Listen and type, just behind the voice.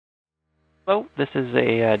Hello, this is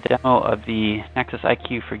a demo of the Nexus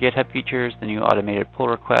IQ for GitHub features, the new automated pull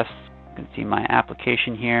requests. You can see my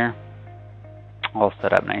application here, all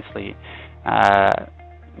set up nicely.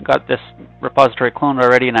 Got this repository cloned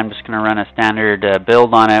already, and I'm just going to run a standard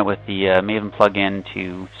build on it with the Maven plugin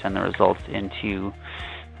to send the results into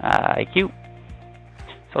IQ.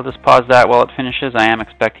 So I'll just pause that while it finishes. I am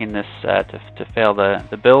expecting this to fail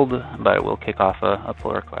the build, but it will kick off a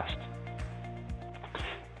pull request.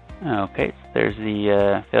 Okay, so there's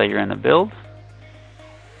the failure in the build,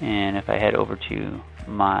 and if I head over to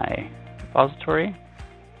my repository,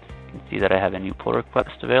 you can see that I have a new pull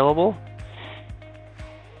request available,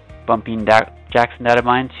 bumping Jackson data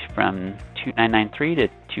mine from 2.9.9.3 to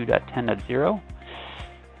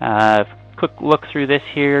 2.10.0. Quick look through this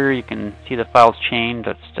here, you can see the files chained.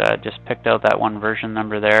 It's just picked out that one version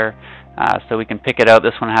number there. So we can pick it out.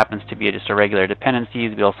 This one happens to be just a regular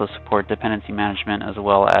dependencies. We also support dependency management as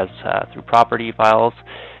well as through property files.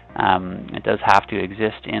 It does have to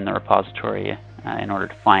exist in the repository in order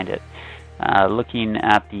to find it. Looking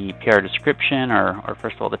at the PR description, or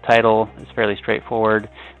first of all the title, is fairly straightforward.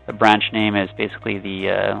 The branch name is basically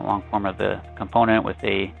the long form of the component with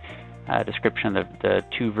a description of the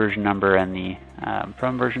to version number and the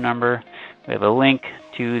from version number. We have a link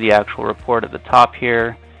to the actual report at the top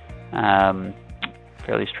here.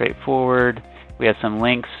 Fairly straightforward. We have some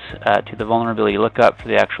links to the vulnerability lookup for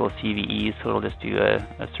the actual CVEs, so it'll just do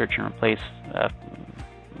a search and replace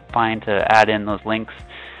find to add in those links,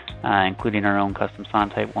 including our own custom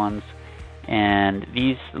Sonatype ones. And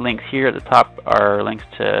these links here at the top are links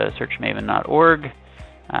to searchmaven.org.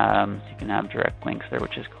 So you can have direct links there,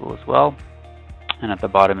 which is cool as well. And at the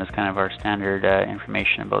bottom is kind of our standard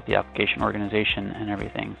information about the application organization and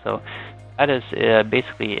everything. So that is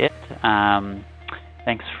basically it.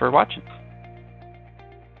 Thanks for watching.